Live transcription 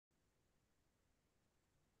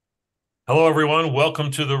Hello, everyone. Welcome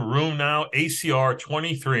to the Room Now ACR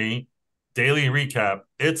 23 daily recap.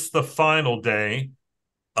 It's the final day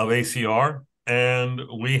of ACR, and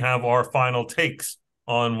we have our final takes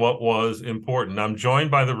on what was important. I'm joined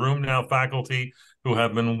by the Room Now faculty who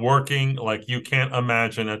have been working like you can't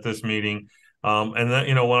imagine at this meeting. And then,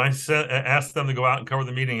 when I ask them to go out and cover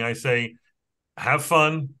the meeting, I say, have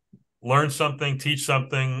fun, learn something, teach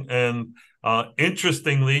something. And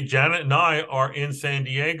interestingly, Janet and I are in San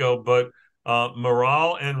Diego, but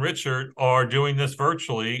Meral and Richard are doing this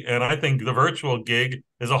virtually. And I think the virtual gig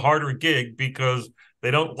is a harder gig because they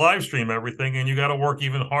don't live stream everything and you got to work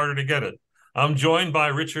even harder to get it. I'm joined by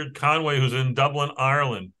Richard Conway, who's in Dublin,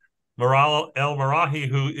 Ireland, Meral El Marahi,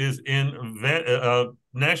 who is in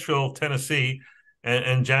Nashville, Tennessee,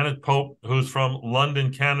 and Janet Pope, who's from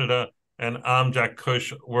London, Canada. And I'm Jack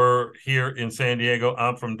Cush. We're here in San Diego.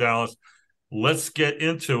 I'm from Dallas. Let's get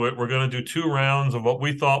into it. We're going to do two rounds of what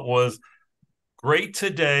we thought was great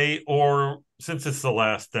today, or since it's the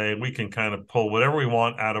last day, we can kind of pull whatever we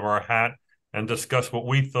want out of our hat and discuss what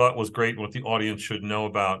we thought was great and what the audience should know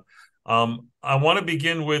about. I want to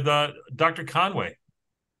begin with Dr. Conway.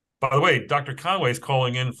 By the way, Dr. Conway is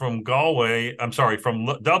calling in from from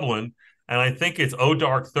Dublin, and I think it's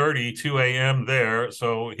dark 30, 2 a.m. there.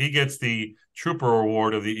 So he gets the Trooper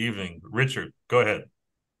Award of the evening. Richard, go ahead.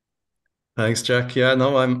 Thanks, Jack. Yeah,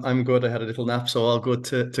 no, I'm good. I had a little nap, so all good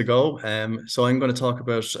to go. So I'm going to talk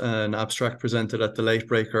about an abstract presented at the Late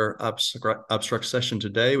Breaker abstract session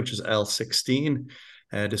today, which is L16.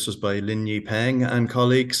 This was by Lin Yi Peng and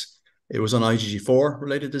colleagues. It was on IgG4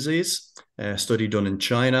 related disease, a study done in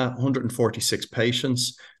China, 146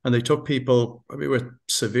 patients, and they took people probably with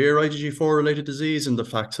severe IgG4 related disease and the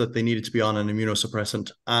fact that they needed to be on an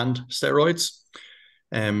immunosuppressant and steroids.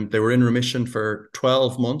 They were in remission for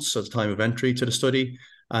 12 months at the time of entry to the study,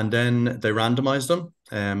 and then they randomized them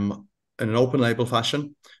in an open label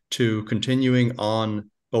fashion to continuing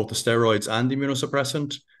on both the steroids and the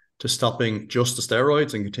immunosuppressant, to stopping just the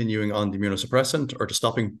steroids and continuing on the immunosuppressant, or to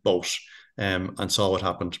stopping both, and saw what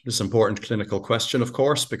happened. This is an important clinical question, of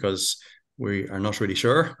course, because we are not really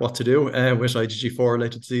sure what to do with IgG4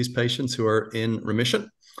 related disease patients who are in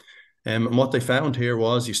remission. And what they found here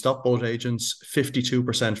was you stop both agents,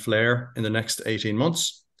 52% flare in the next 18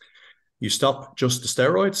 months. You stop just the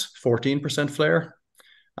steroids, 14% flare.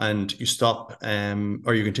 And you stop,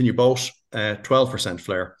 or you continue both, 12%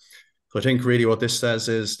 flare. So I think really what this says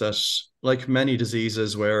is that, like many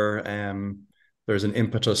diseases where there's an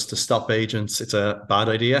impetus to stop agents, it's a bad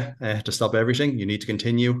idea to stop everything. You need to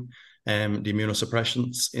continue the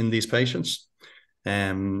immunosuppressions in these patients.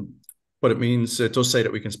 But it does say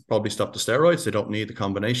that we can probably stop the steroids. They don't need the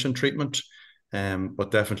combination treatment,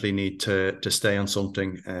 but definitely need to stay on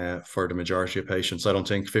something for the majority of patients. I don't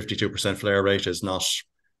think 52% flare rate is not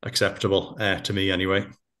acceptable to me anyway.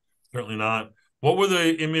 Certainly not. What were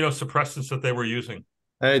the immunosuppressants that they were using?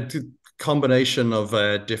 The combination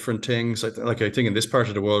of different things. I think in this part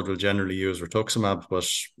of the world we'll generally use rituximab, but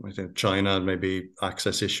I think China maybe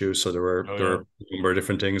access issues. So there were a number of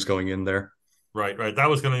different things going in there. Right. That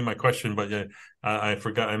was going to be my question, but I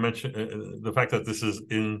forgot. I mentioned the fact that this is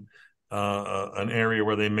in an area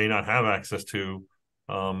where they may not have access to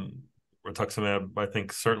rituximab. I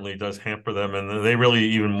think certainly does hamper them, and they really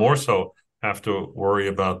even more so have to worry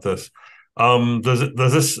about this.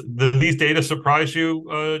 Do these data surprise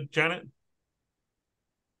you, Janet?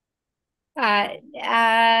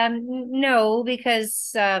 No,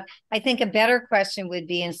 because I think a better question would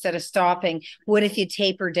be, instead of stopping, what if you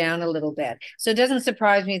taper down a little bit? So it doesn't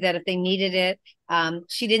surprise me that if they needed it,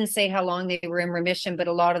 she didn't say how long they were in remission, but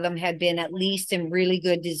a lot of them had been at least in really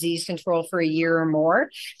good disease control for a year or more.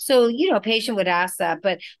 So, a patient would ask that,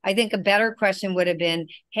 but I think a better question would have been,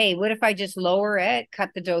 hey, what if I just lower it, cut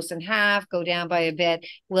the dose in half, go down by a bit?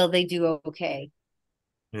 Will they do okay?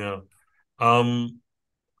 Yeah.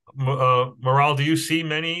 Meral, do you see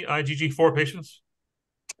many IgG4 patients?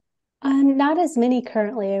 Not as many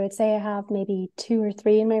currently. I would say I have maybe 2 or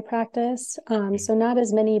 3 in my practice. So not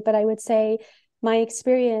as many, but I would say my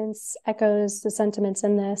experience echoes the sentiments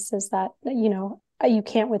in this, is that, you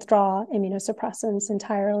can't withdraw immunosuppressants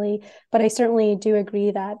entirely, but I certainly do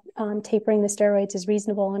agree that tapering the steroids is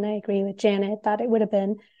reasonable. And I agree with Janet that it would have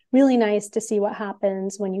been really nice to see what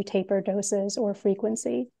happens when you taper doses or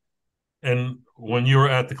frequency. And when you were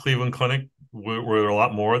at the Cleveland Clinic, were there a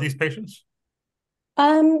lot more of these patients?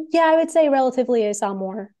 Yeah, I would say relatively I saw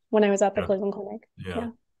more when I was at the Cleveland Clinic.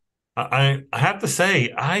 Yeah. I have to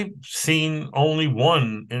say, I've seen only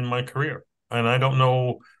one in my career, and I don't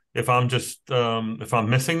know if I'm just if I'm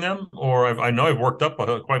missing them, or I know I've worked up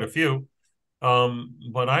quite a few.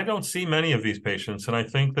 But I don't see many of these patients. And I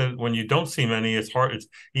think that when you don't see many, it's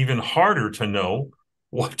even harder to know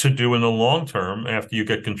what to do in the long term after you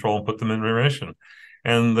get control and put them in remission.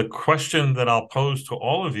 And the question that I'll pose to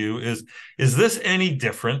all of you is this any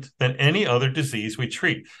different than any other disease we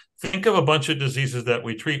treat? Think of a bunch of diseases that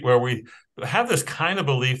we treat where we have this kind of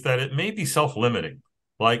belief that it may be self-limiting,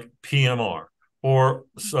 like PMR, or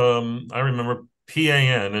I remember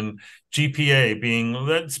PAN and GPA being,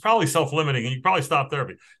 that's probably self-limiting and you probably stop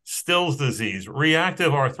therapy. Still's disease,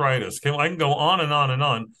 reactive arthritis, I can go on and on and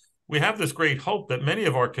on. We have this great hope that many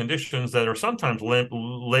of our conditions that are sometimes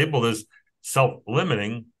labeled as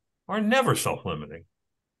self-limiting are never self-limiting.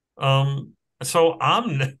 So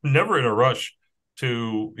I'm never in a rush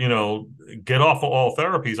to, get off of all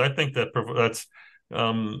therapies. I think that's,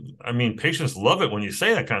 patients love it when you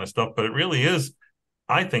say that kind of stuff, but it really is,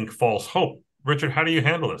 I think, false hope. Richard, how do you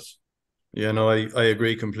handle this? Yeah, no, I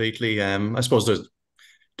agree completely. I suppose there's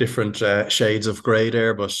different shades of gray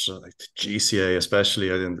there, but like GCA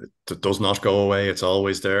especially, I think it does not go away. It's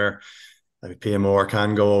always there. I mean, PMR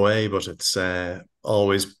can go away, but it's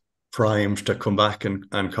always primed to come back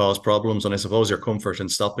and cause problems. And I suppose your comfort in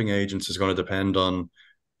stopping agents is going to depend on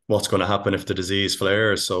what's going to happen if the disease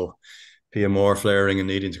flares. So PMR flaring and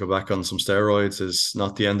needing to go back on some steroids is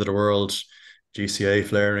not the end of the world. GCA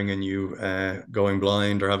flaring and you going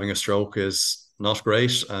blind or having a stroke is not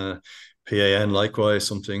great. PAN, likewise,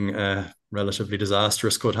 something relatively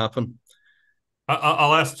disastrous could happen.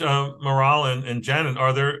 I'll ask Meral and Janet,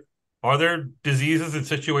 are there diseases and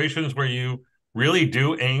situations where you really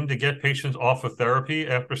do aim to get patients off of therapy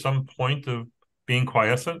after some point of being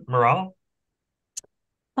quiescent? Meral?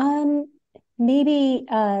 Maybe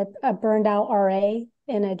a burned out RA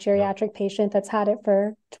in a geriatric patient that's had it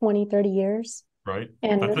for 20, 30 years. Right.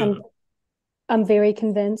 And I'm very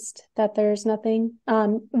convinced that there's nothing.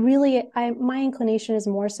 Really, my inclination is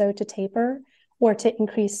more so to taper or to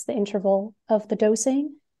increase the interval of the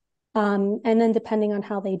dosing. And then depending on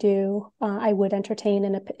how they do, I would entertain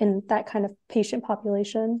in that kind of patient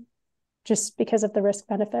population just because of the risk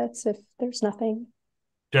benefits if there's nothing.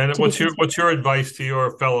 Janet, what's your advice to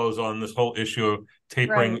your fellows on this whole issue of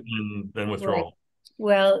tapering and withdrawal? Right.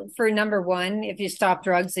 Well, for number one, if you stop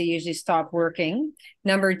drugs, they usually stop working.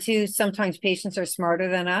 Number two, sometimes patients are smarter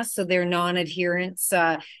than us, so they're non-adherents.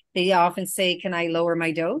 They often say, can I lower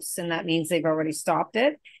my dose? And that means they've already stopped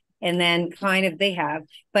it. And then they have.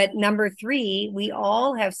 But number three, we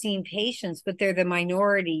all have seen patients, but they're the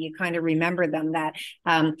minority. You kind of remember them that,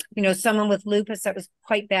 someone with lupus that was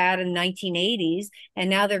quite bad in 1980s,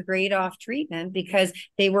 and now they're great off treatment because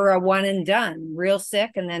they were a one and done, real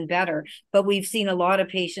sick and then better. But we've seen a lot of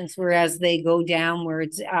patients, whereas they go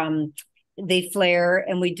downwards, they flare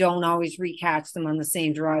and we don't always recatch them on the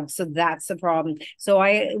same drug. So that's the problem. So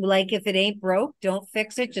I like, if it ain't broke, don't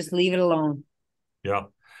fix it. Just leave it alone. Yeah.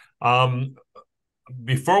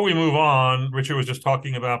 Before we move on, Richard was just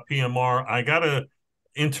talking about PMR. I got to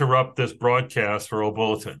interrupt this broadcast for O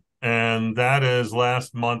Bulletin. And that is,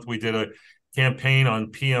 last month we did a campaign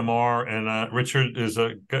on PMR, and Richard is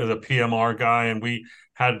a PMR guy, and we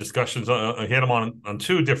had discussions. I had him on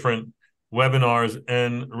two different webinars.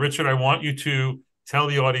 And Richard, I want you to tell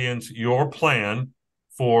the audience your plan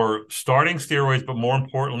for starting steroids, but more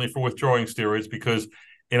importantly for withdrawing steroids, because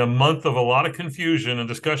in a month of a lot of confusion and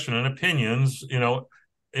discussion and opinions,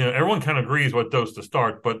 everyone kind of agrees what dose to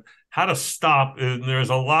start, but how to stop. There's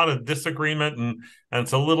a lot of disagreement, and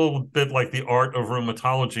it's a little bit like the art of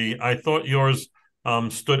rheumatology. I thought yours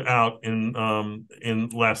stood out in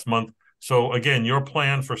last month. So again, your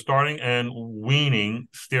plan for starting and weaning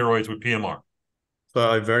steroids with PMR. So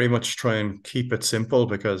I very much try and keep it simple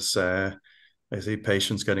because I see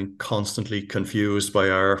patients getting constantly confused by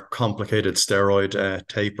our complicated steroid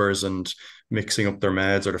tapers and mixing up their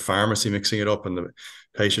meds, or the pharmacy mixing it up and the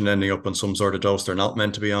patient ending up on some sort of dose they're not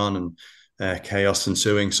meant to be on, and chaos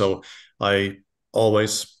ensuing. So I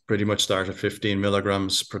always pretty much start at 15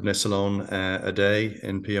 milligrams prednisolone a day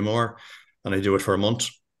in PMR, and I do it for a month.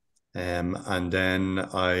 And then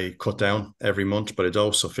I cut down every month by a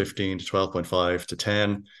dose of 15 to 12.5 to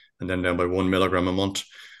 10, and then down by 1 milligram a month.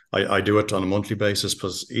 I do it on a monthly basis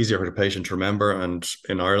because it's easier for the patient to remember. And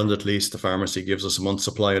in Ireland, at least, the pharmacy gives us a month's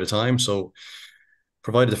supply at a time. So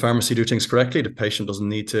provided the pharmacy do things correctly, the patient doesn't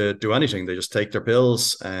need to do anything. They just take their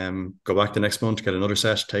pills, go back the next month, get another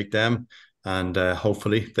set, take them, and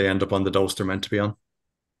hopefully they end up on the dose they're meant to be on.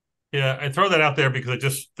 Yeah, I throw that out there because I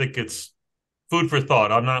just think it's food for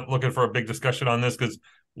thought. I'm not looking for a big discussion on this because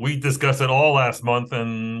we discussed it all last month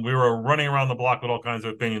and we were running around the block with all kinds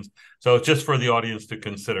of opinions. So it's just for the audience to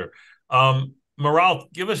consider. Meral,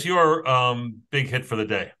 give us your big hit for the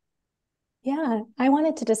day. Yeah, I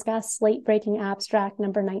wanted to discuss late-breaking abstract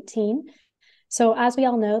number 19. So as we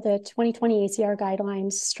all know, the 2020 ACR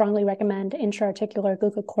guidelines strongly recommend intra-articular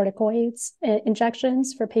glucocorticoids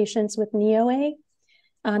injections for patients with knee OA,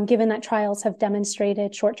 given that trials have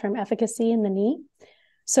demonstrated short-term efficacy in the knee.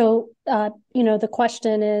 So, the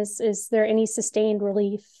question is there any sustained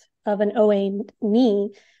relief of an OA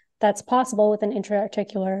knee that's possible with an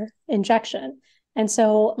intra-articular injection? And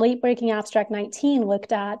so late-breaking abstract 19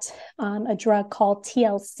 looked at a drug called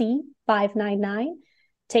TLC 599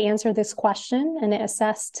 to answer this question, and it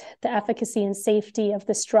assessed the efficacy and safety of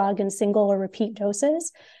this drug in single or repeat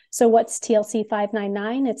doses. So what's TLC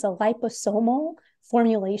 599? It's a liposomal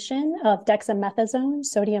formulation of dexamethasone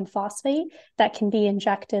sodium phosphate that can be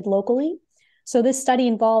injected locally. So this study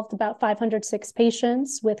involved about 506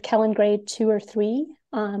 patients with Kellen grade 2 or 3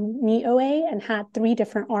 knee OA and had 3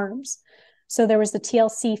 different arms. So there was the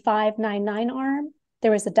TLC 599 arm,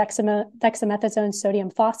 there was the dexamethasone sodium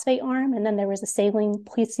phosphate arm, and then there was a saline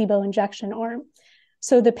placebo injection arm.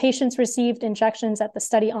 So the patients received injections at the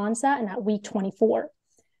study onset and at week 24.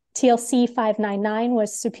 TLC 599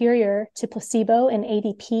 was superior to placebo in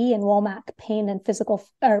ADP and WOMAC pain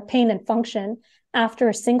and function after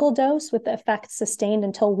a single dose, with the effect sustained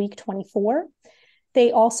until week 24.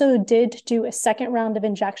 They also did do a second round of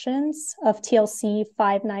injections of TLC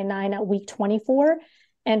 599 at week 24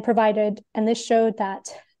 and this showed that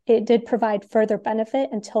it did provide further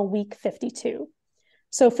benefit until week 52.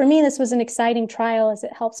 So for me, this was an exciting trial as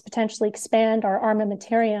it helps potentially expand our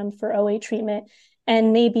armamentarium for OA treatment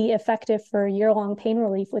and may be effective for year-long pain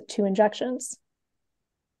relief with 2 injections.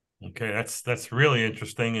 Okay, that's really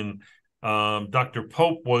interesting. And Dr.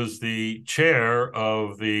 Pope was the chair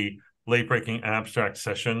of the late-breaking abstract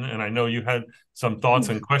session, and I know you had some thoughts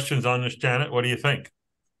and questions on this, Janet. What do you think?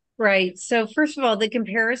 Right. So first of all, the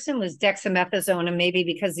comparison was dexamethasone, and maybe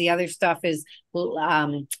because the other stuff is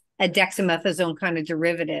a dexamethasone kind of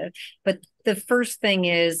derivative. But the first thing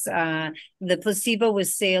is the placebo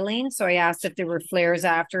was saline. So I asked if there were flares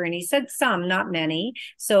after, and he said some, not many.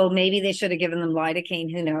 So maybe they should have given them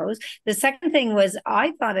lidocaine, who knows? The second thing was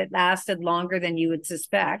I thought it lasted longer than you would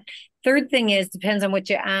suspect. Third thing is, depends on what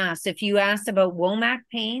you asked. If you asked about WOMAC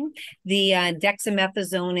pain, the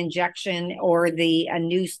dexamethasone injection or the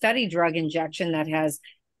new study drug injection that has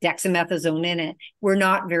dexamethasone in it were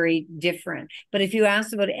not very different. But if you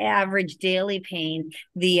asked about average daily pain,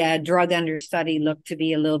 the drug under study looked to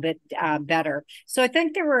be a little bit better. So I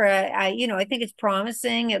think there were, I think it's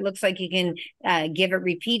promising. It looks like you can give it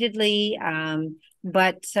repeatedly.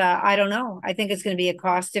 But I don't know. I think it's going to be a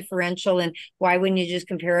cost differential. And why wouldn't you just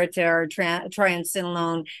compare it to our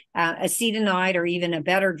triamcinolone acetonide, or even a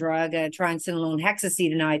better drug, triamcinolone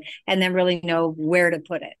hexacetonide, and then really know where to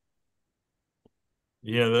put it?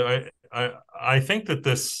 Yeah, I think that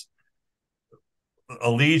this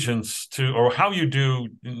allegiance to, or how you do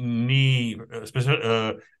knee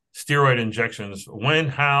specific steroid injections, when,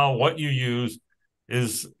 how, what you use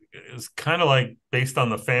is kind of like based on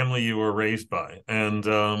the family you were raised by, and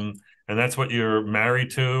that's what you're married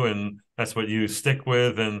to, and that's what you stick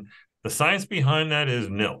with, and the science behind that is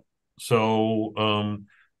nil. So,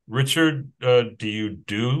 Richard, do you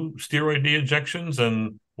do steroid knee injections,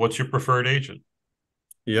 and what's your preferred agent?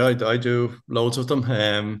 Yeah, I do loads of them.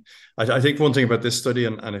 I think one thing about this study,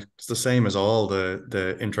 and it's the same as all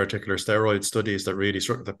the intra-articular steroid studies, that really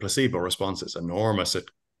struck the placebo response is enormous. It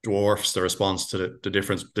dwarfs the response to the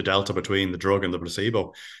difference, the delta between the drug and the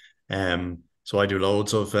placebo. So I do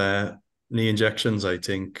loads of knee injections. I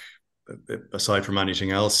think aside from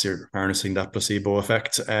anything else, you're harnessing that placebo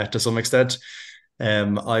effect to some extent.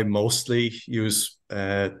 I mostly use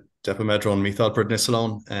depomedrone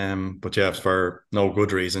methylprednisolone, but yeah, for no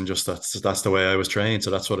good reason, just that's the way I was trained,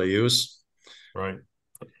 so that's what I use. Right.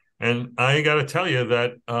 And I got to tell you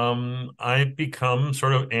that I've become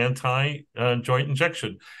sort of anti joint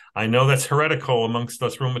injection. I know that's heretical amongst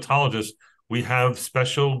us rheumatologists. We have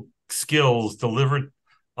special skills delivered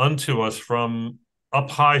unto us from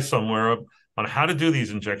up high somewhere on how to do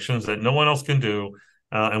these injections that no one else can do.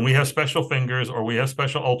 And we have special fingers, or we have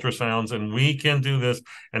special ultrasounds, and we can do this.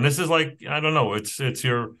 And this is like, I don't know, it's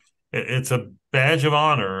a badge of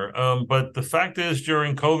honor. But the fact is,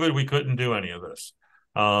 during COVID, we couldn't do any of this.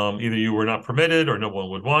 Either you were not permitted, or no one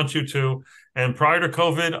would want you to. And prior to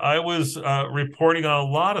COVID, I was reporting on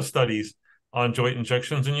a lot of studies on joint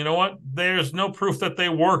injections. And you know what? There's no proof that they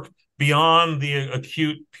work beyond the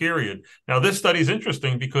acute period. Now, this study is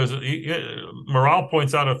interesting because Meral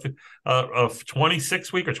points out a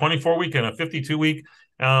 26-week or 24-week and a 52-week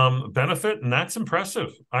benefit, and that's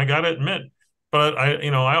impressive, I got to admit. But I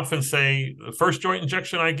often say the first joint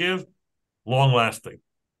injection I give, long-lasting.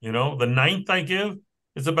 The ninth I give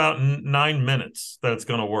is about 9 minutes that it's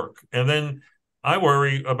going to work. And then I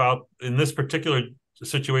worry about, in this particular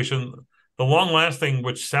situation, the long lasting,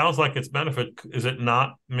 which sounds like its benefit, is it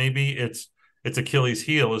not? Maybe it's Achilles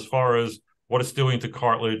heel as far as what it's doing to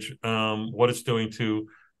cartilage, what it's doing to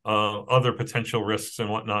other potential risks and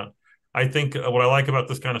whatnot. I think what I like about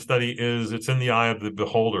this kind of study is it's in the eye of the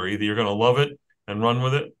beholder. Either you're going to love it and run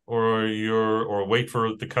with it, or wait for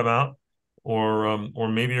it to come out, or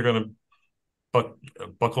maybe you're going to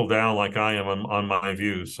buckle down like I am on my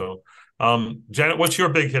views. So, Janet, what's your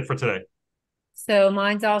big hit for today? So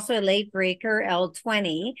mine's also a late breaker,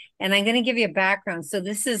 L20, and I'm going to give you a background. So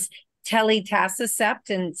this is telitacicept,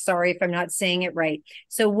 and sorry if I'm not saying it right.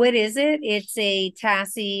 So what is it? It's a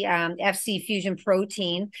TACI FC fusion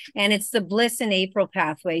protein, and it's the Bliss and APRIL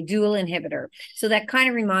pathway dual inhibitor. So that kind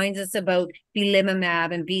of reminds us about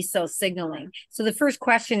belimumab and B cell signaling. So the first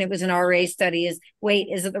question, it was an RA study, is, wait,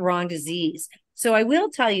 is it the wrong disease? So I will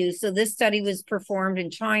tell you, so this study was performed in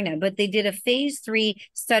China, but they did a phase 3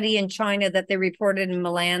 study in China that they reported in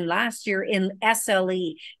Milan last year in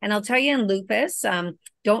SLE. And I'll tell you, in lupus,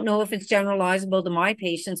 don't know if it's generalizable to my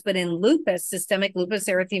patients, but in lupus, systemic lupus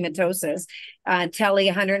erythematosus, tele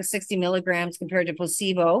 160 milligrams compared to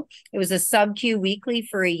placebo. It was a sub-Q weekly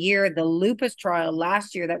for a year. The lupus trial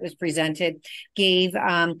last year that was presented gave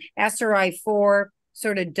SRI-4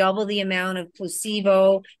 sort of double the amount of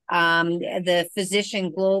placebo. The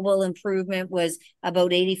physician global improvement was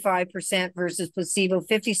about 85% versus placebo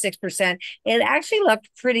 56%. It actually looked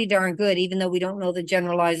pretty darn good, even though we don't know the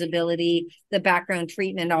generalizability, the background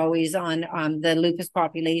treatment always on the lupus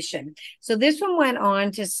population. So this one went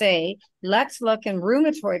on to say, let's look in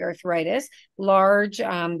rheumatoid arthritis, large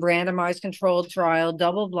randomized controlled trial,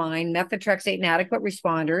 double-blind, methotrexate inadequate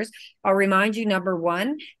responders. I'll remind you, number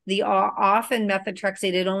one, the often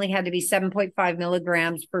methotrexate, it only had to be 7.5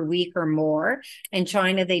 milligrams per week or more. In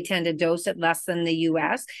China, they tend to dose it less than the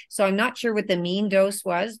US. So I'm not sure what the mean dose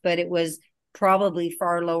was, but it was probably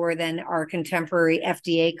far lower than our contemporary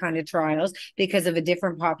FDA kind of trials because of a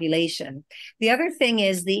different population. The other thing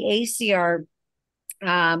is the ACR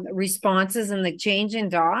responses and the change in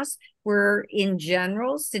DOS were in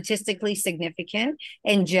general statistically significant,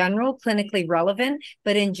 in general clinically relevant,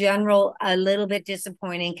 but in general a little bit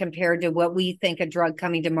disappointing compared to what we think a drug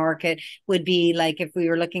coming to market would be like. If we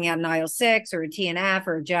were looking at an IL-6 or a TNF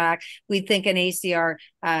or a JAK, we'd think an ACR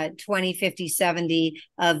 20, 50, 70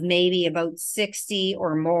 of maybe about 60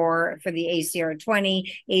 or more for the ACR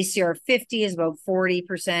 20. ACR 50 is about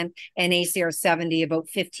 40%, and ACR 70 about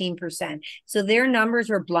 15%. So their numbers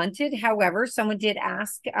were blunted. However, someone did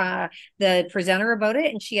ask the presenter about it,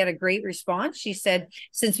 and she had a great response. She said,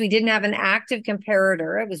 since we didn't have an active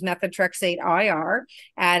comparator, it was methotrexate IR,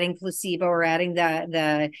 adding placebo or adding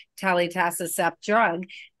the telitacicept drug,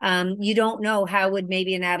 you don't know how would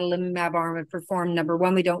maybe an adalimumab arm have performed. Number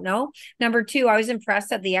one, we don't know. Number two, I was impressed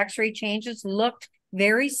that the x-ray changes looked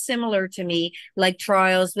very similar to me, like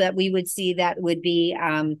trials that we would see that would be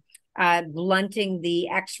blunting the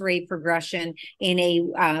x-ray progression in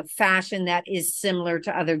a fashion that is similar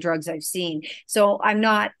to other drugs I've seen. So I'm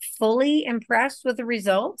not fully impressed with the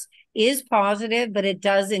results. Is positive, but it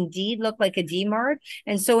does indeed look like a DMARD.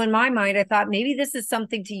 And so in my mind, I thought maybe this is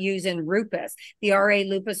something to use in lupus, the RA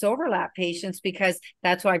lupus overlap patients, because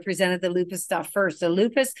that's why I presented the lupus stuff first. So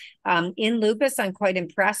lupus, in lupus, I'm quite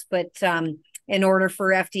impressed, but in order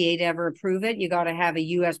for FDA to ever approve it, you got to have a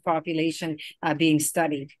US population being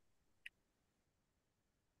studied.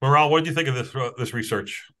 Meral, what do you think of this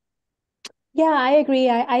research? Yeah, I agree.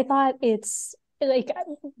 I thought it's like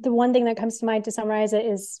the one thing that comes to mind to summarize it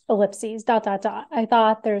is ellipses, ... I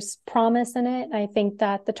thought there's promise in it. I think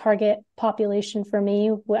that the target population for me,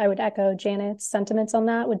 I would echo Janet's sentiments on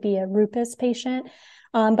that, would be a lupus patient.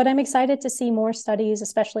 But I'm excited to see more studies,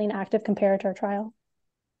 especially an active comparator trial.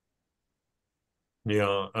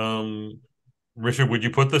 Yeah. Richard, would you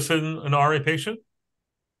put this in an RA patient?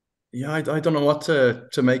 Yeah, I don't know what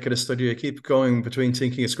to make of the study. I keep going between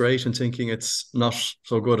thinking it's great and thinking it's not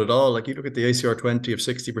so good at all. Like, you look at the ACR 20 of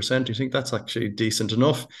 60%, you think that's actually decent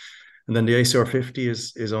enough. And then the ACR 50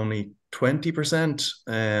 is only 20%.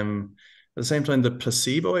 At the same time, the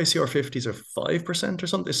placebo ACR 50s are 5% or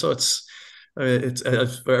something. So it's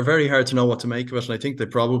very hard to know what to make of it. And I think we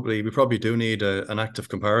probably do need an active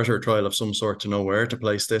comparator trial of some sort to know where to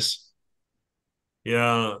place this.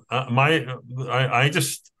 Yeah, I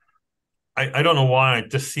don't know why. I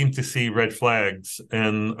just seem to see red flags,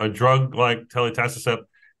 and a drug like telitacicept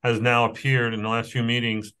has now appeared in the last few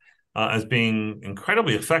meetings as being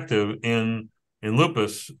incredibly effective in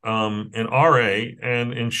lupus, in RA,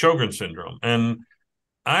 and in Sjogren's syndrome. And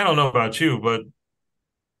I don't know about you, but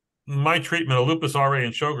my treatment of lupus, RA,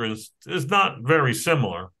 and Sjogren's is not very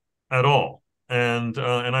similar at all. And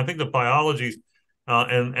I think the biologies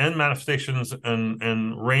and manifestations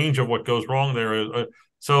and range of what goes wrong there.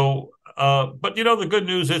 But the good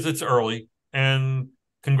news is it's early, and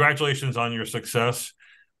congratulations on your success.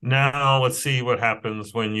 Now let's see what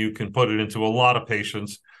happens when you can put it into a lot of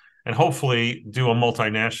patients and hopefully do a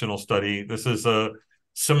multinational study. This is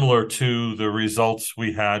similar to the results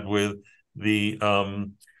we had with the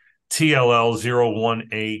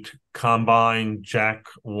TLL-018 combined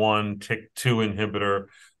JAK1 TYK2 inhibitor,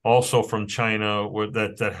 also from China,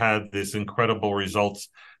 that had this incredible results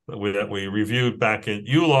that we reviewed back in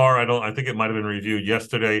EULAR. I think it might have been reviewed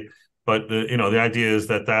yesterday, but the idea is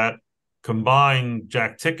that combined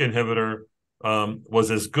JAK-TYK inhibitor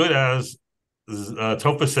was as good as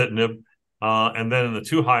tofacitinib, and then in the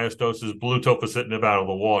two highest doses blew tofacitinib out of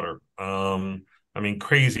the water.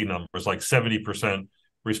 Crazy numbers, like 70%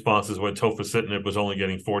 responses when tofacitinib was only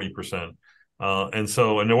getting 40%. And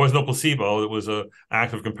there was no placebo. It was a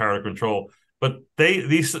active comparative control. But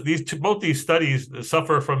both these studies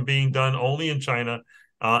suffer from being done only in China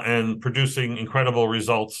and producing incredible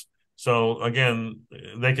results. So again,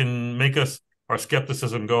 they can make our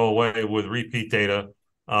skepticism go away with repeat data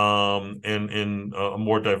in a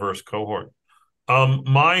more diverse cohort.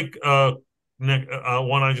 Mike, one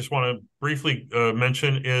I just want to briefly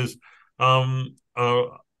mention is an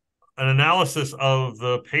analysis of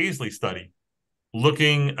the Paisley study,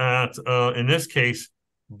 looking at, in this case,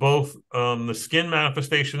 both the skin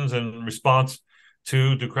manifestations and response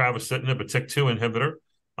to deucravacitinib, a TYK2 inhibitor,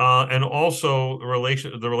 and also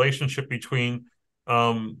the relationship between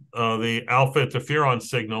the alpha interferon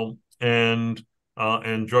signal and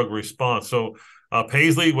drug response. So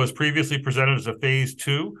Paisley was previously presented as a phase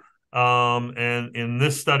 2, and in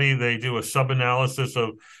this study they do a sub-analysis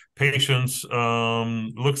of patients.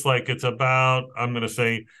 Looks like it's about, I'm going to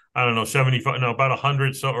say, I don't know, 75, no, about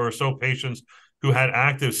 100 or so patients who had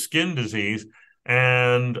active skin disease,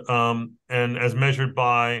 and as measured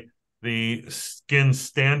by the skin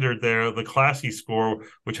standard there, the CLASI score,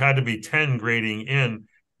 which had to be 10 grading in,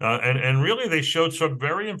 and really they showed some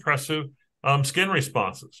very impressive skin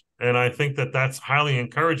responses. And I think that's highly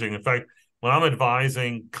encouraging. In fact, when I'm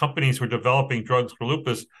advising companies who are developing drugs for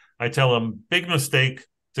lupus, I tell them, big mistake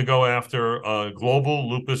to go after a global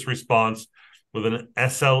lupus response with a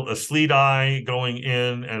SLEDAI going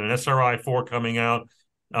in and an SRI4 coming out.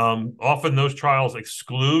 Often those trials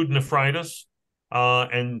exclude nephritis,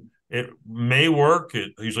 and it may work.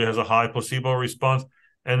 It usually has a high placebo response,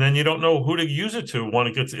 and then you don't know who to use it to when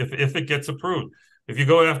it gets, if it gets approved. If you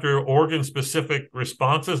go after organ-specific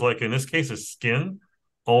responses, like in this case, a skin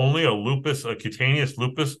only, a cutaneous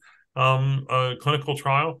lupus clinical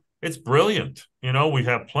trial, it's brilliant. We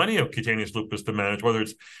have plenty of cutaneous lupus to manage, whether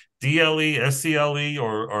it's DLE, SCLE,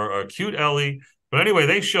 or acute LE. But anyway,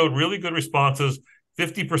 they showed really good responses,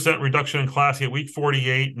 50% reduction in CLASI at week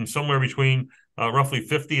 48, and somewhere between roughly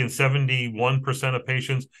 50 and 71% of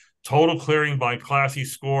patients. Total clearing by CLASI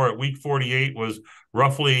score at week 48 was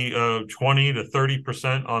roughly 20 to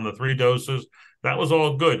 30% on the 3 doses. That was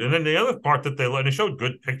all good. And then the other part that they showed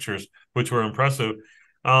good pictures, which were impressive.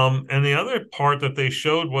 And the other part that they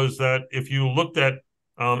showed was that if you looked at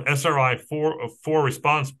SRI4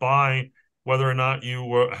 response by whether or not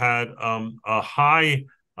you had a high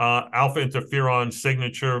alpha interferon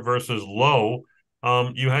signature versus low,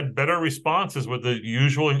 you had better responses with the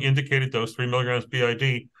usual indicated dose, 3 milligrams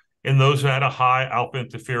BID, in those who had a high alpha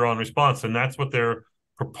interferon response. And that's what they're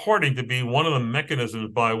purporting to be one of the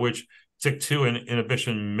mechanisms by which TYK2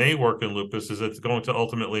 inhibition may work in lupus, is it's going to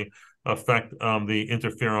ultimately affect the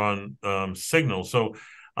interferon signal. So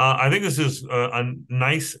I think this is a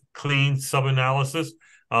nice, clean sub-analysis.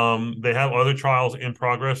 They have other trials in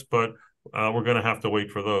progress, but we're going to have to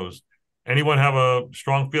wait for those. Anyone have a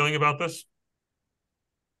strong feeling about this?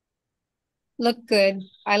 Looked good.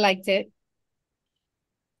 I liked it.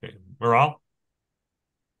 Okay. Meral?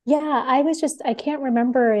 Yeah, I can't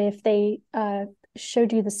remember if they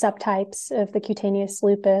showed you the subtypes of the cutaneous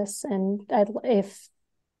lupus, and if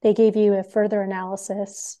they gave you a further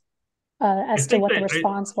analysis as to what the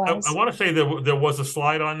response was. I want to say there was a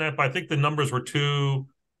slide on that, but I think the numbers were too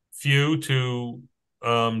few to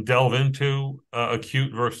delve into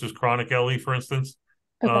acute versus chronic LE, for instance.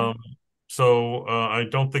 Okay. So I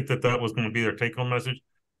don't think that was going to be their take-home message.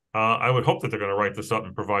 I would hope that they're going to write this up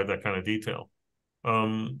and provide that kind of detail.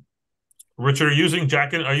 Richard, are you using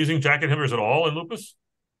JAK inhibitors at all in lupus?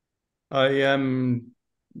 I am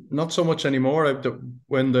not so much anymore.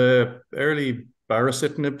 When the early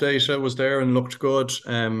baricitinib data was there and looked good,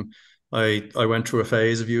 I went through a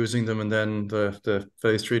phase of using them, and then the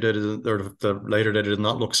phase 3 data, or the later data, did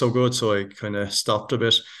not look so good, so I kind of stopped a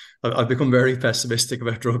bit. I've become very pessimistic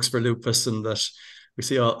about drugs for lupus, and that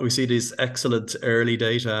we see these excellent early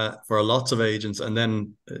data for lots of agents, and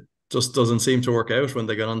then it just doesn't seem to work out when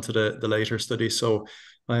they get onto the later studies. So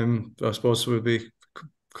I suppose we'll be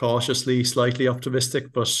cautiously, slightly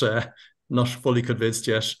optimistic, but not fully convinced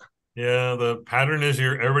yet. Yeah, the pattern is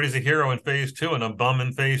everybody's a hero in phase 2 and a bum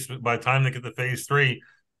in phase by the time they get to phase 3.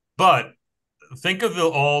 But think of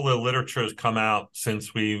all the literature has come out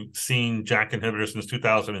since we've seen JAK inhibitors since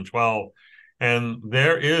 2012, and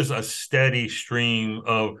there is a steady stream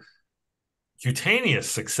of cutaneous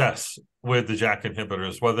success with the JAK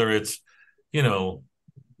inhibitors, whether it's, I'll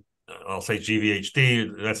say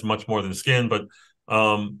GVHD, that's much more than skin, but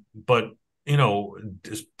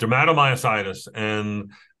dermatomyositis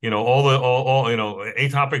and all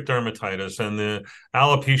atopic dermatitis and the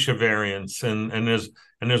alopecia variants, and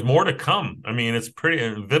there's more to come. I mean, it's pretty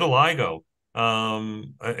vitiligo.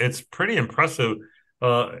 It's pretty impressive,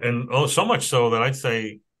 and so much so that I'd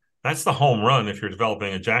say that's the home run if you're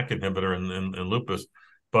developing a JAK inhibitor in lupus.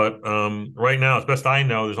 But right now, as best I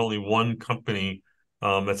know, there's only one company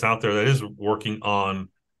that's out there that is working on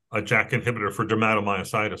a JAK inhibitor for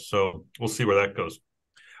dermatomyositis. So we'll see where that goes.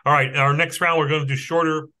 All right, our next round, we're going to do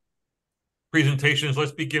shorter presentations.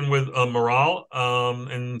 Let's begin with Meral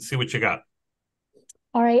and see what you got.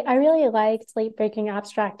 All right, I really liked late breaking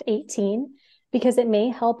abstract 18 because it may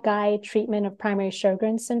help guide treatment of primary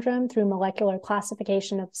Sjogren's syndrome through molecular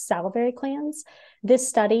classification of salivary glands. This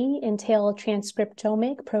study entailed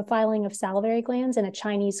transcriptomic profiling of salivary glands in a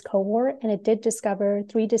Chinese cohort, and it did discover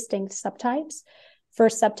 3 distinct subtypes.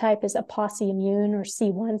 First subtype is a pauci-immune or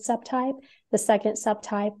C1 subtype. The second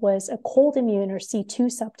subtype was a cold immune or C2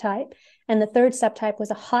 subtype. And the third subtype was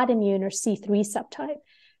a hot immune or C3 subtype.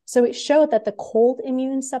 So it showed that the cold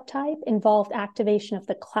immune subtype involved activation of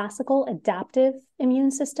the classical adaptive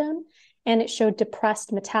immune system, and it showed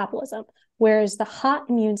depressed metabolism, whereas the hot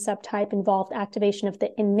immune subtype involved activation of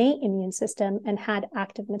the innate immune system and had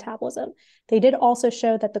active metabolism. They did also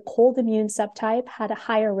show that the cold immune subtype had a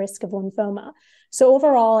higher risk of lymphoma. So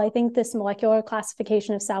overall, I think this molecular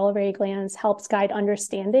classification of salivary glands helps guide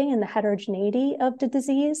understanding and the heterogeneity of the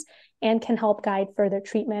disease and can help guide further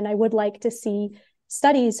treatment. I would like to see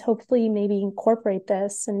studies hopefully maybe incorporate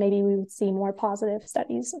this, and maybe we would see more positive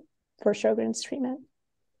studies for Sjogren's treatment.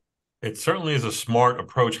 It certainly is a smart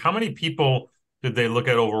approach. How many people did they look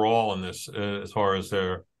at overall in this as far as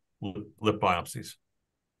their lip biopsies?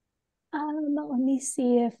 Let me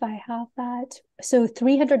see if I have that. So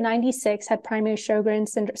 396 had primary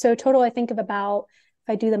Sjogren's syndrome. So total, I think of about,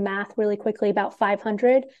 if I do the math really quickly, about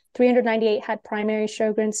 500. 398 had primary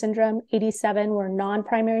Sjogren's syndrome, 87 were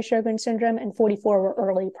non-primary Sjogren's syndrome, and 44 were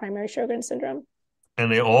early primary Sjogren's syndrome.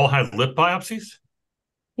 And they all had lip biopsies?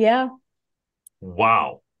 Yeah.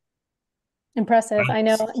 Wow. Impressive. I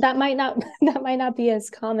know that might not be as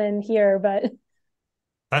common here, but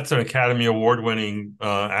that's an Academy Award-winning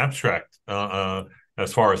abstract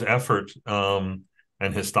as far as effort and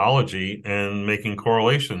histology and making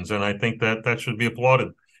correlations, and I think that should be applauded.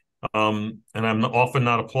 And I'm often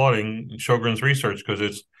not applauding Sjogren's research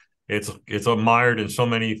because it's mired in so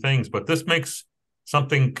many things, but this makes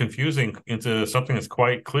something confusing into something that's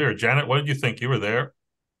quite clear. Janet, what did you think? You were there.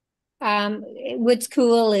 What's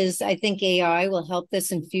cool is I think AI will help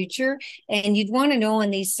this in future, and you'd want to know on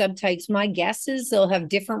these subtypes. My guess is they'll have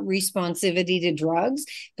different responsivity to drugs,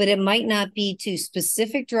 but it might not be to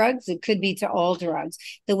specific drugs. It could be to all drugs.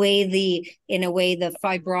 In a way, the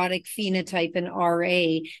fibrotic phenotype in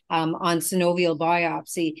RA on synovial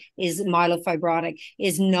biopsy is myelofibrotic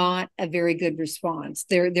is not a very good response.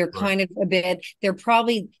 They're kind of a bit. They're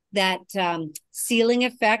probably that ceiling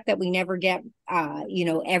effect that we never get,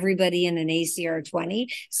 everybody in an ACR 20.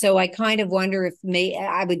 So I kind of wonder if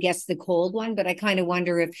I would guess the cold one, but I kind of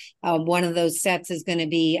wonder if one of those sets is going to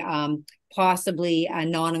be possibly a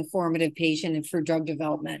non-informative patient for drug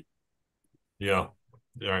development. Yeah.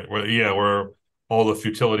 All right. Well, yeah, where all the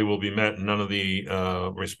futility will be met and none of the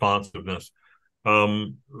responsiveness.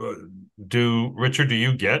 Richard, do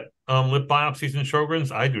you get lip biopsies in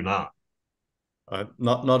Sjogren's? I do not.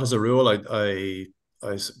 Not as a rule. I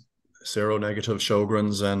seronegative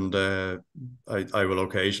Sjogren's, and I will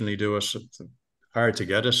occasionally do it. It's hard to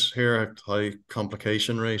get it here. High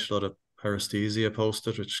complication rate, a lot of paresthesia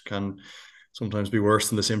post-it, which can sometimes be worse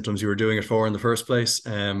than the symptoms you were doing it for in the first place.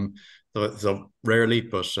 So rarely,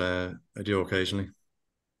 but I do occasionally.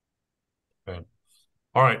 Okay.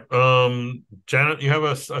 All right. Janet, you have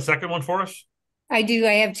a second one for us? I do.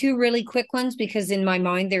 I have two really quick ones because in my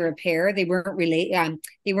mind they're a pair. They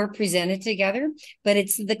weren't presented together. But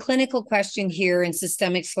it's the clinical question here in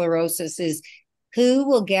systemic sclerosis is who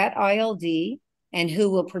will get ILD and who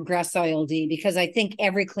will progress ILD? Because I think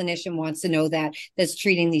every clinician wants to know that that's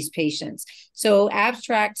treating these patients. So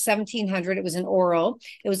abstract 1700, it was an oral.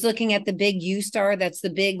 It was looking at the big U-star. That's the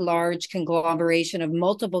big, large conglomeration of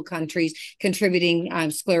multiple countries contributing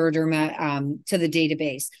scleroderma to the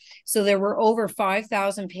database. So there were over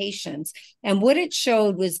 5,000 patients. And what it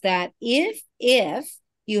showed was that if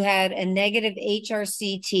you had a negative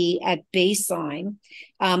HRCT at baseline,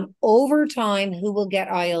 over time, who will get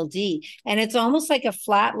ILD? And it's almost like a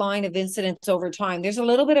flat line of incidence over time. There's a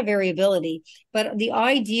little bit of variability, but the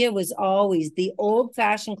idea was always the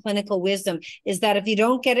old-fashioned clinical wisdom is that if you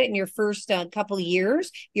don't get it in your first couple of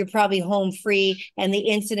years, you're probably home free and the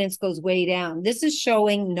incidence goes way down. This is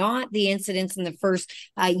showing not the incidence in the first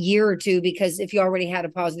year or two, because if you already had a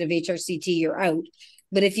positive HRCT, you're out.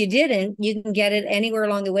 But if you didn't, you can get it anywhere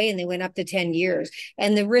along the way, and they went up to 10 years.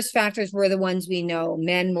 And the risk factors were the ones we know: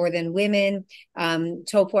 men more than women,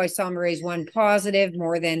 topoisomerase 1 positive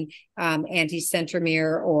more than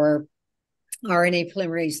anti-centromere or RNA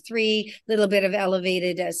polymerase 3, a little bit of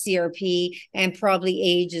elevated CRP, and probably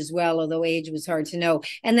age as well, although age was hard to know.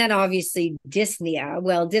 And then obviously dyspnea.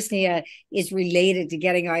 Well, dyspnea is related to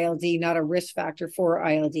getting ILD, not a risk factor for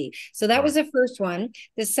ILD. So that was the first one.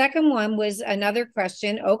 The second one was another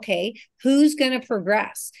question. Okay, who's going to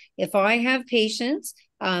progress? If I have patients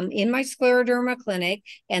in my scleroderma clinic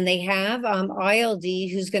and they have ILD,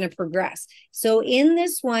 who's going to progress? So in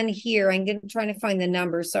this one here, I'm trying to find the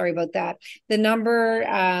number. Sorry about that. The number,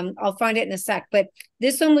 I'll find it in a sec. But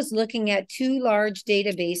this one was looking at two large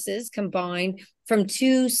databases combined from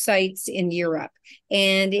two sites in Europe.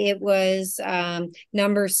 And it was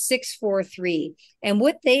number 643. And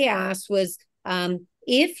what they asked was,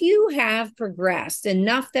 if you have progressed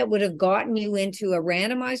enough that would have gotten you into a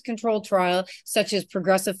randomized controlled trial, such as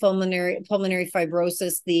progressive pulmonary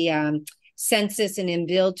fibrosis, the census and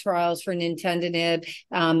INBUILD trials for nintedanib,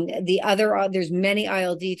 there's many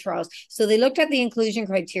ILD trials. So they looked at the inclusion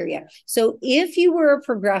criteria. So if you were a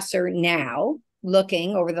progressor now,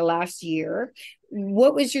 looking over the last year,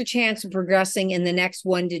 what was your chance of progressing in the next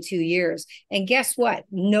 1 to 2 years? And guess what?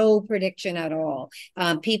 No prediction at all.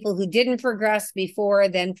 People who didn't progress before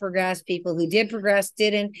then progressed. People who did progress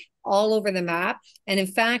didn't, all over the map. And in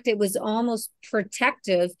fact, it was almost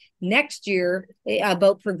protective next year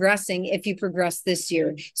about progressing if you progress this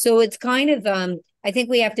year. So it's kind of, I think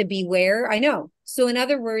we have to beware. I know. So in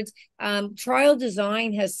other words, trial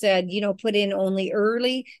design has said, put in only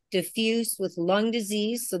early, diffuse with lung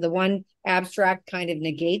disease. So the one abstract kind of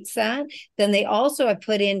negates that. Then they also have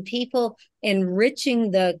put in people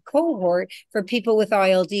enriching the cohort for people with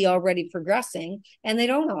ILD already progressing, and they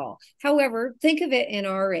don't all. However, think of it in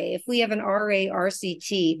RA. If we have an RA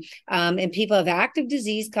RCT and people have active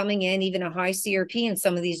disease coming in, even a high CRP in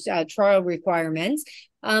some of these trial requirements,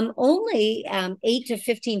 only 8 to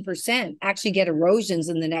 15% actually get erosions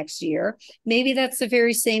in the next year. Maybe that's the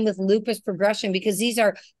very same with lupus progression, because these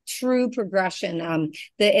are true progression. And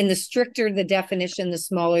the stricter the definition, the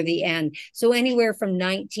smaller the N. So anywhere from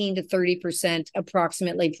 19 to 30%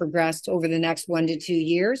 approximately progressed over the next 1 to 2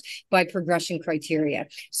 years by progression criteria.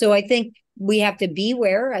 So I think we have to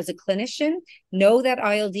beware as a clinician, know that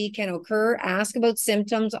ILD can occur, ask about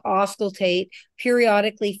symptoms, auscultate,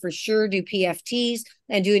 periodically for sure do PFTs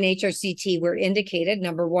and do an HRCT where indicated,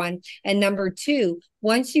 number one. And number two,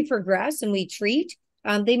 once you progress and we treat,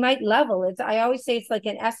 they might level. I always say it's like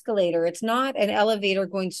an escalator. It's not an elevator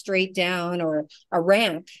going straight down or a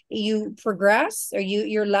ramp. You progress or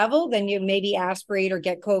you're level, then you maybe aspirate or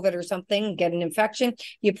get COVID or something, get an infection.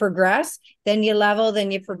 You progress, then you level, then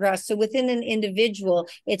you progress. So within an individual,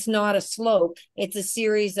 it's not a slope. It's a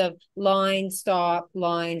series of line, stop.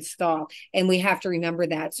 And we have to remember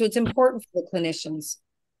that. So it's important for the clinicians.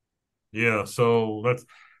 Yeah, so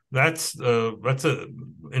that's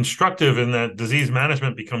instructive in that disease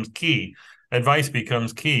management becomes key. Advice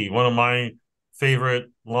becomes key. One of my favorite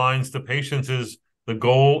lines to patients is, the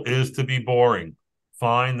goal is to be boring.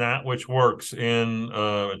 Find that which works in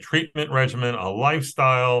a treatment regimen, a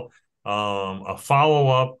lifestyle, a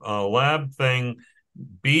follow-up, a lab thing.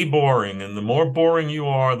 Be boring. And the more boring you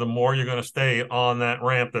are, the more you're going to stay on that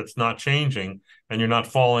ramp that's not changing, and you're not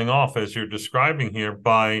falling off, as you're describing here,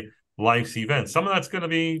 by life's events. Some of that's going to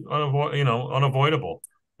be unavoidable,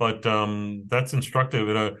 but that's instructive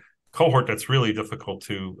in a cohort that's really difficult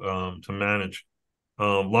to manage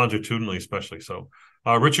longitudinally, especially. So,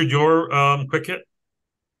 Richard, your quick hit.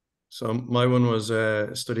 So my one was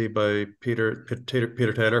a study by Peter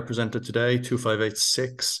Taylor presented today,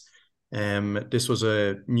 2586. This was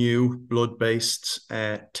a new blood-based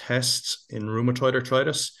test in rheumatoid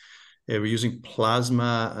arthritis. We're using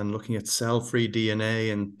plasma and looking at cell-free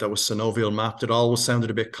DNA, and that was synovial mapped. It always sounded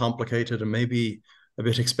a bit complicated and maybe a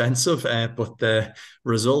bit expensive, but the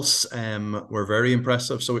results were very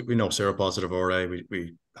impressive. So we know seropositive RA.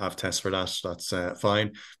 We have tests for that. That's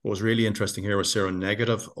fine. What was really interesting here was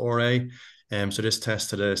seronegative RA. So this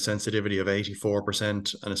test had a sensitivity of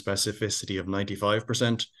 84% and a specificity of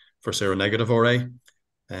 95% for seronegative RA.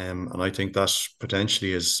 And I think that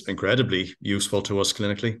potentially is incredibly useful to us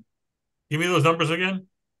clinically. Give me those numbers again.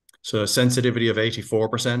 So a sensitivity of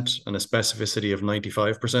 84% and a specificity of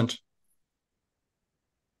 95%.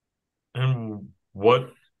 And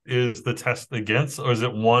what is the test against? Or is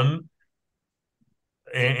it one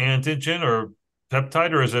antigen or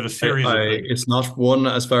peptide, or is it a series of things? It's not one,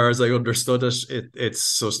 as far as I understood it.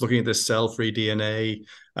 It's looking at this cell-free DNA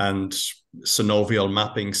and synovial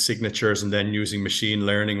mapping signatures, and then using machine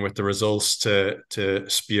learning with the results to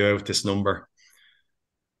spew out this number.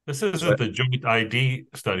 This isn't the joint ID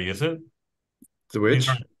study, is it? The which?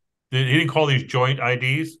 He didn't call these joint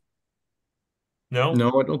IDs? No?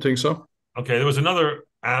 No, I don't think so. Okay, there was another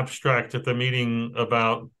abstract at the meeting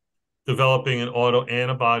about developing an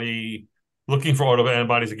autoantibody, looking for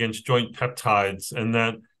autoantibodies against joint peptides, and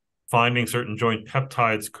that finding certain joint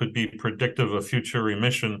peptides could be predictive of future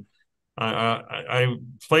remission. I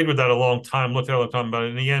played with that a long time, looked at it all the time, but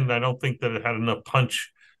in the end, I don't think that it had enough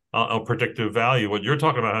punch of predictive value. What you're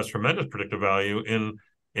talking about has tremendous predictive value in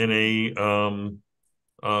a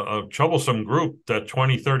troublesome group, that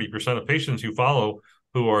 20-30% of patients you follow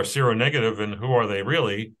who are seronegative, and who are they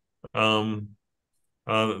really?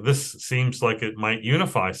 This seems like it might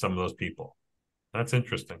unify some of those people. That's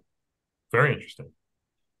interesting. Very interesting.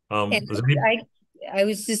 I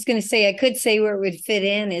was just going to say, I could say where it would fit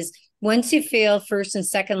in is once you fail first and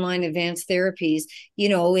second line advanced therapies,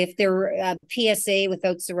 if they're PSA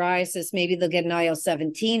without psoriasis, maybe they'll get an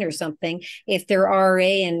IL-17 or something. If they're RA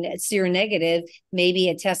and seronegative, maybe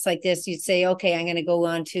a test like this, you'd say, okay, I'm going to go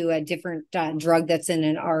on to a different drug that's in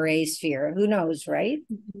an RA sphere. Who knows, right?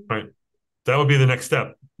 Right. That would be the next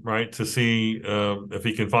step, right? To see if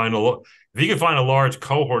he can find a large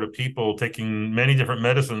cohort of people taking many different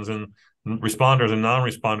medicines and responders and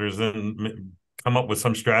non-responders, then come up with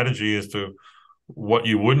some strategy as to what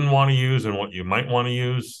you wouldn't want to use and what you might want to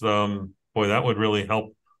use. Boy, that would really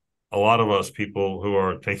help a lot of us people who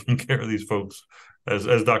are taking care of these folks,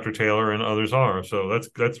 as Dr. Taylor and others are. So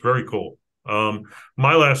that's very cool.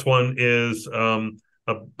 My last one is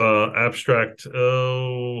abstract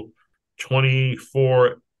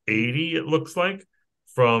 2480, it looks like,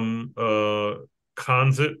 from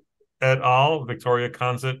Conzit et al., Victoria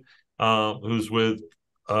Conzit, who's with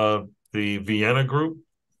the Vienna group.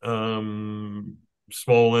 Smolin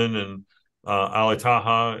and Ali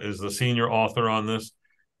Taha is the senior author on this.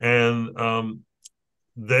 And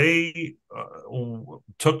they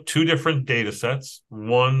took two different data sets,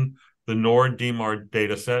 one, the NORD-DMARD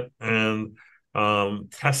data set, and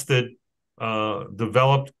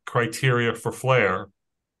developed criteria for flare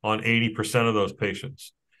on 80% of those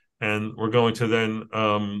patients. And we're going to then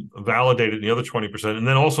validate it in the other 20%, and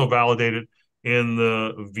then also validate it in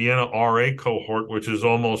the Vienna RA cohort, which is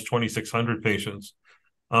almost 2,600 patients.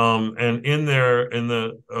 And in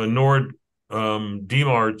the NORD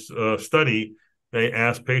DMARD study, they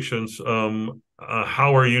asked patients,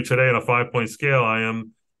 how are you today on a 5-point scale? I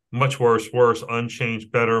am much worse,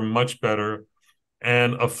 unchanged, better, much better.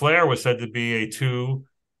 And a flare was said to be a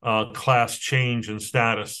 2-class change in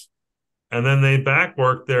status. And then they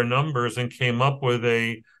backworked their numbers and came up with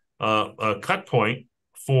a cut point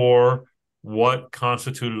for what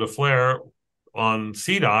constituted a flare on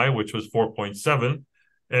CDI, which was 4.7,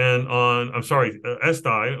 and on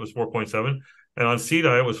SDI it was 4.7, and on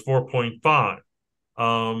CDI it was 4.5.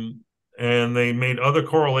 And they made other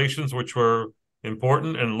correlations which were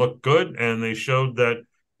important and looked good, and they showed that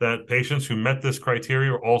patients who met this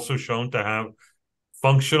criteria were also shown to have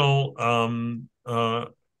functional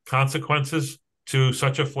consequences to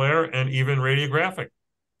such a flare, and even radiographic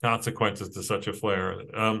consequences to such a flare.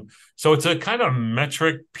 So it's a kind of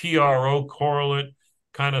metric PRO correlate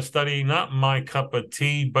kind of study, not my cup of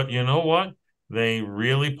tea, but you know what? They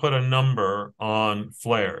really put a number on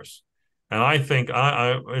flares. And I think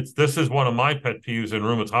this is one of my pet peeves in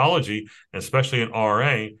rheumatology, especially in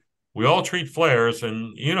RA. We all treat flares,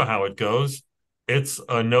 and you know how it goes. It's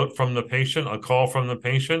a note from the patient, a call from the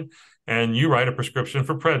patient, and you write a prescription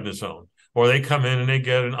for prednisone. or they come in and they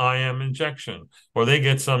get an IM injection, or they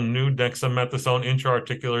get some new dexamethasone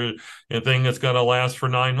intra-articular thing that's going to last for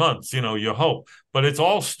 9 months. You hope, but it's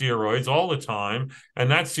all steroids all the time, and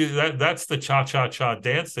that's the cha-cha-cha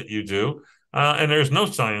dance that you do, and there's no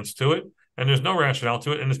science to it, and there's no rationale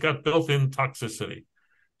to it, and it's got built-in toxicity.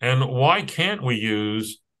 And why can't we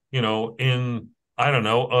use, in, I don't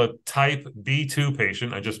know, a type B2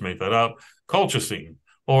 patient, I just made that up, colchicine,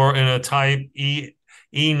 or in a type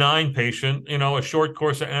E9 patient, a short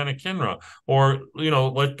course of anakinra, or,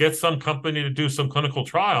 let's get some company to do some clinical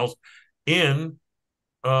trials in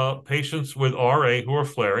patients with RA who are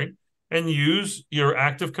flaring, and use your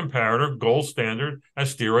active comparator, gold standard,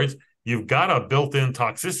 as steroids. You've got a built-in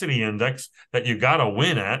toxicity index that you got to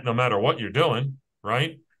win at no matter what you're doing,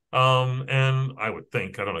 right? And I would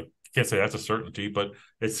think, I don't know, can't say that's a certainty, but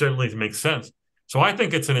it certainly makes sense. So I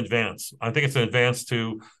think it's an advance. I think it's an advance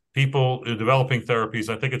to people developing therapies.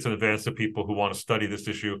 I think it's an advance to people who want to study this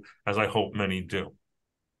issue, as I hope many do.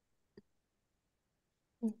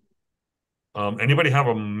 Anybody have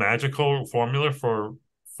a magical formula for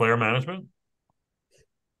flare management?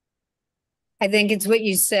 I think it's what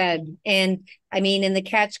you said. And I mean, in the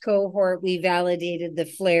catch cohort, we validated the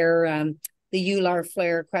flare, the EULAR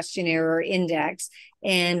flare questionnaire or index,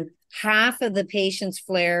 and half of the patient's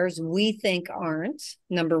flares we think aren't,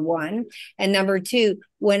 number one. And number two,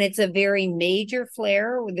 when it's a very major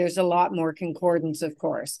flare, there's a lot more concordance, of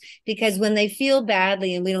course, because when they feel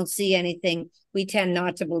badly and we don't see anything, we tend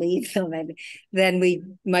not to believe them, and then we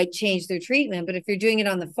might change their treatment. But if you're doing it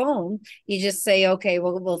on the phone, you just say, okay,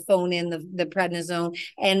 we'll phone in the prednisone.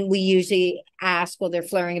 And we usually ask, well, they're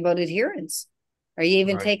flaring about adherence. Are you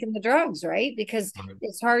even taking the drugs, right? Because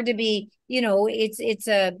it's hard to be, it's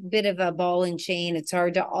a bit of a ball and chain. It's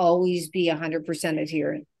hard to always be 100%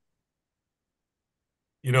 adherent.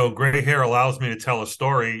 Gray hair allows me to tell a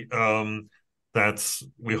story that's,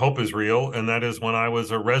 we hope is real. And that is, when I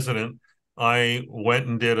was a resident, I went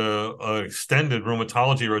and did a extended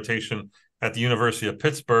rheumatology rotation at the University of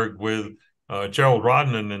Pittsburgh with Gerald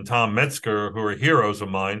Rodnan and Tom Metzger, who are heroes of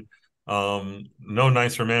mine. No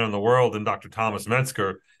nicer man in the world than Dr. Thomas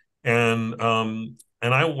Metzger. And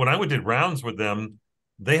when I did rounds with them,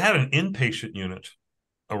 they had an inpatient unit,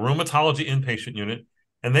 a rheumatology inpatient unit,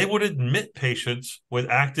 and they would admit patients with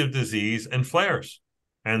active disease and flares.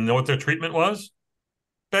 And know what their treatment was?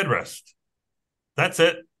 Bed rest. That's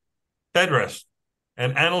it. Bed rest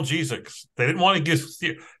and analgesics. They didn't want to give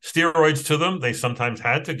steroids to them. They sometimes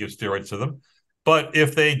had to give steroids to them. But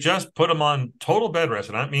if they just put them on total bed rest,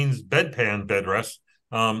 and that means bedpan bed rest,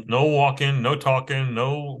 no walking, no talking,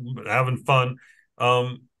 no having fun,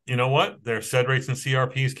 you know what? Their SED rates and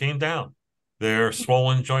CRPs came down. Their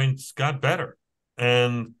swollen joints got better.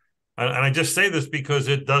 And I just say this because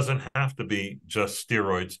it doesn't have to be just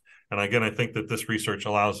steroids. And again, I think that this research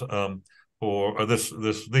allows for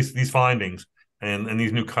these findings and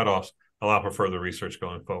these new cutoffs allow for further research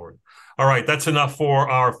going forward. All right, that's enough for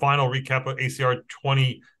our final recap of ACR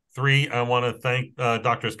 23. I want to thank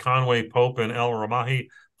Drs. Conway, Pope, and El Ramahi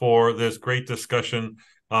for this great discussion.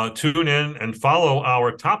 Tune in and follow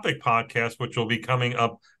our topic podcast, which will be coming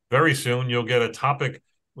up very soon. You'll get a topic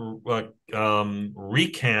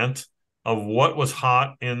recant of what was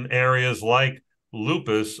hot in areas like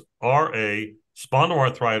lupus, RA,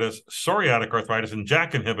 spondyloarthritis, psoriatic arthritis, and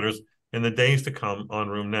JAK inhibitors in the days to come on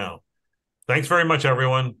Room Now. Thanks very much,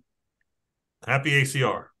 everyone. Happy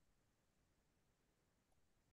ACR.